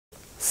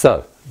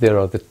So there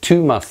are the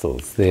two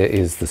muscles. There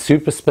is the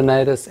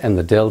supraspinatus and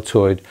the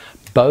deltoid,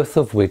 both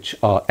of which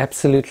are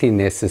absolutely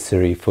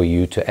necessary for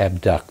you to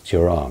abduct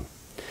your arm.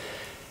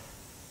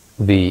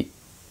 The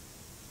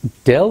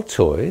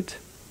deltoid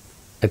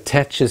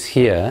attaches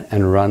here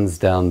and runs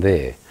down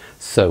there.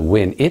 So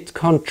when it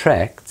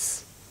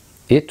contracts,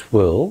 it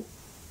will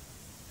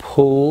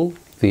pull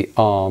the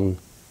arm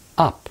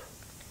up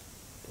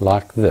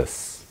like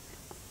this,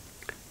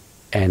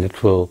 and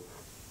it will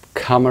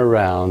come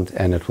around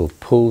and it will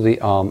pull the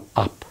arm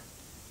up.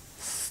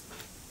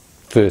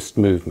 First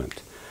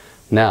movement.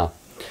 Now,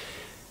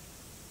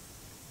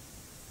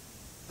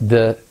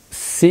 the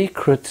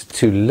secret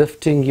to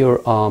lifting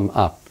your arm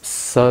up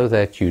so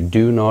that you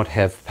do not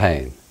have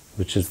pain,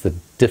 which is the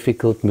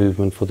difficult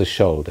movement for the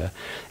shoulder,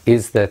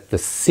 is that the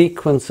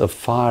sequence of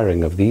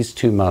firing of these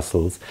two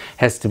muscles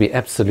has to be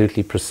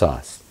absolutely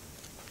precise.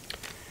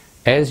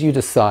 As you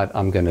decide,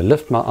 I'm going to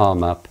lift my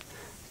arm up,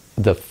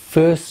 the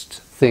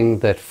first thing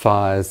that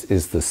fires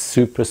is the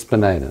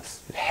supraspinatus.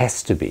 It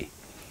has to be.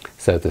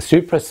 So the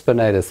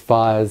supraspinatus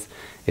fires,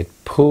 it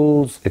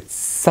pulls, it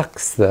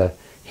sucks the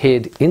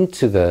head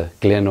into the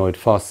glenoid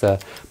fossa,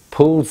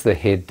 pulls the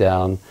head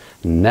down.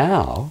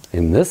 Now,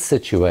 in this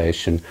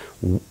situation,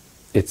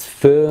 it's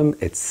firm,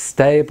 it's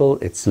stable,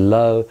 it's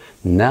low.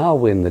 Now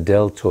when the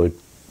deltoid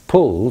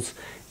pulls,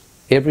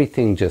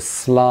 everything just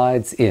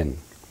slides in,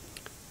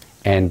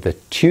 and the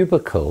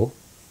tubercle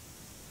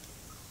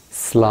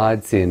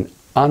slides in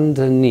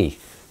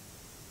underneath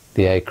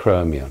the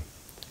acromion.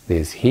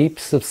 There's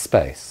heaps of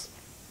space.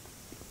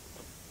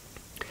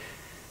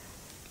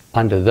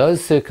 Under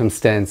those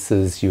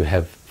circumstances, you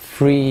have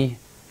free,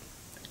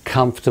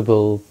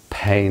 comfortable,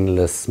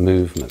 painless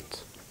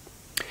movement.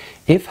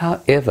 If,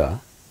 however,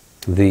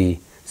 the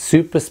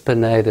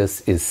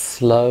supraspinatus is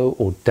slow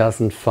or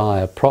doesn't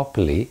fire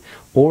properly,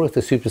 or if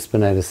the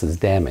supraspinatus is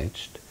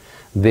damaged,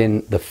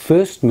 then the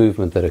first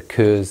movement that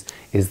occurs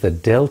is the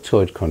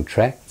deltoid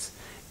contracts,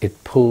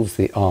 it pulls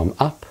the arm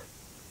up,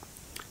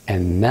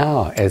 and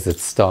now as it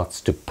starts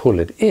to pull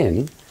it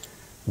in,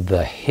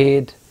 the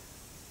head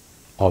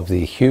of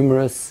the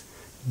humerus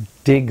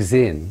digs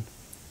in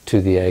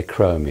to the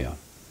acromion,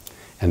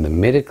 and the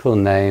medical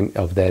name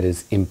of that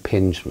is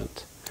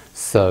impingement.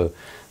 So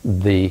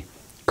the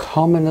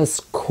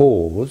commonest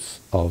cause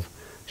of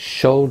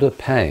shoulder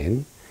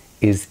pain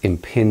is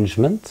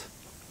impingement,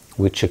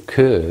 which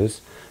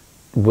occurs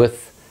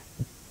with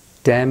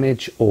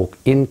damage or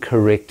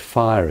incorrect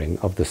firing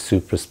of the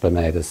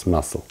supraspinatus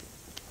muscle.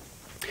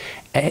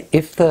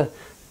 If the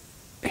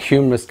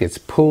humerus gets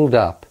pulled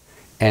up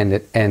and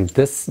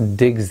this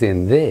digs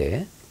in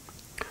there,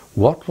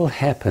 what will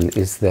happen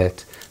is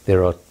that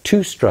there are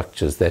two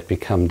structures that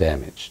become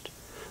damaged.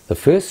 The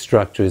first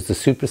structure is the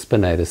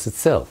supraspinatus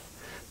itself,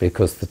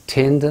 because the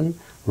tendon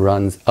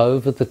runs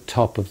over the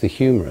top of the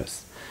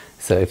humerus.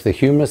 So if the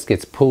humerus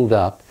gets pulled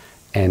up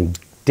and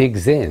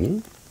digs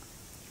in,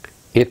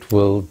 it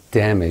will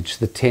damage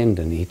the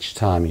tendon each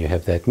time you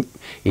have that,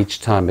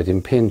 each time it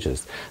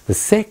impinges. The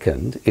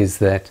second is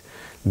that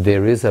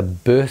there is a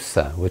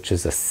bursa, which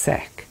is a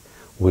sac,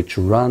 which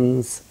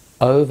runs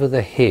over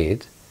the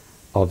head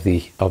of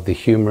the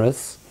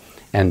humerus,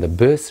 and the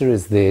bursa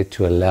is there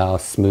to allow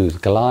smooth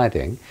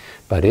gliding.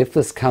 But if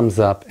this comes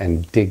up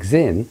and digs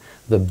in,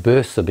 the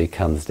bursa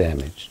becomes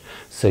damaged.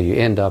 So you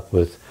end up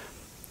with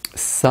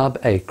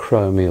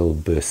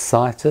subacromial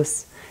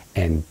bursitis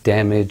and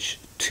damage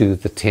to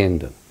the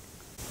tendon.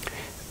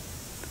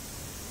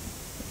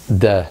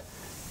 The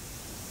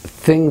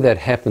thing that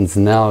happens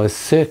now is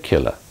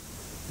circular,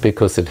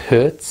 because it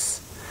hurts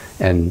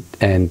and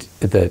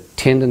the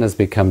tendon has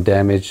become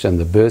damaged and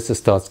the bursa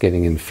starts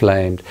getting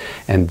inflamed,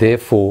 and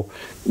therefore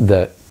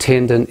the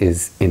tendon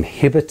is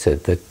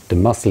inhibited, the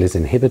muscle is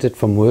inhibited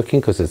from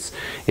working because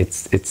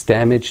it's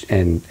damaged,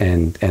 and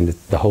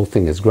the whole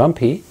thing is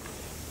grumpy.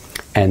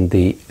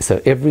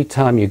 So every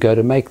time you go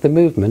to make the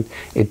movement,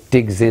 it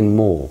digs in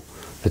more.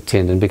 The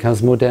tendon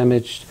becomes more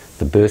damaged,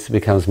 the bursa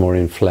becomes more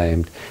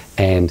inflamed,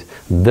 and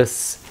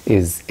this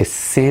is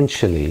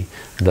essentially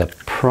the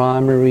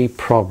primary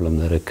problem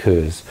that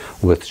occurs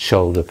with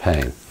shoulder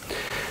pain.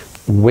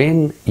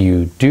 When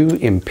you do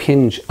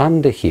impinge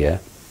under here,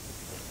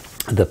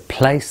 the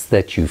place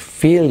that you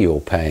feel your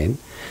pain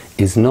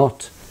is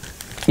not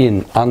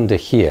in under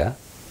here,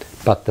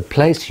 but the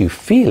place you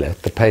feel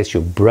it, the place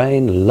your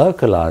brain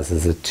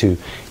localizes it to,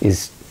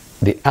 is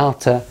the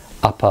outer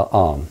upper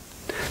arm.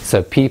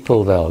 So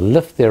people, they'll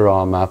lift their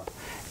arm up,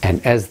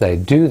 and as they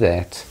do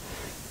that,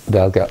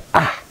 they'll go,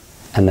 ah,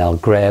 and they'll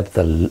grab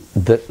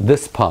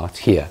this part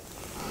here.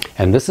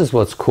 And this is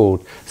what's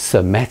called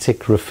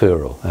somatic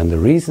referral. And the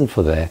reason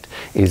for that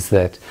is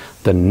that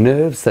the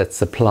nerves that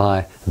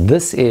supply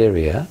this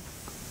area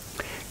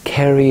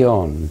carry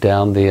on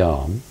down the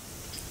arm,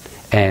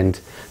 and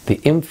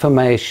the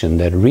information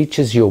that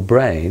reaches your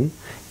brain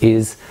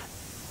is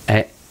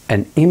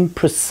an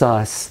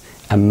imprecise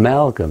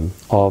amalgam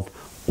of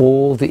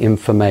all the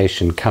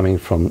information coming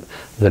from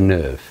the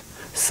nerve.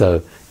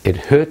 So it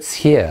hurts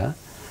here,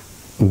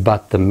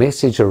 but the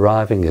message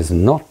arriving is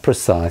not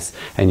precise,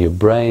 and your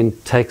brain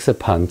takes a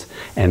punt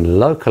and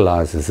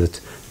localizes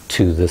it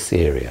to this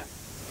area.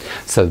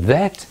 So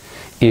that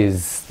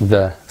is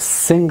the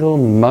single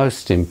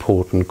most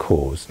important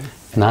cause.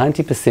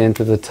 90%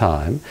 of the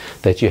time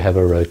that you have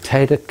a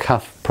rotator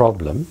cuff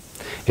problem,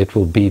 it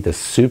will be the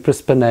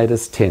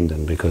supraspinatus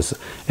tendon, because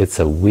it's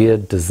a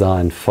weird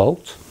design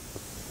fault.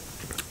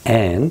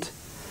 And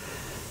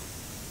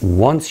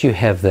once you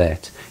have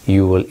that,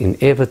 you will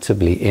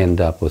inevitably end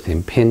up with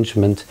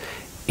impingement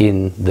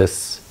in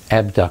this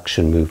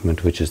abduction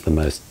movement, which is the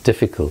most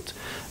difficult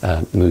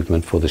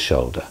movement for the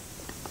shoulder.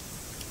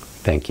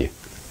 Thank you.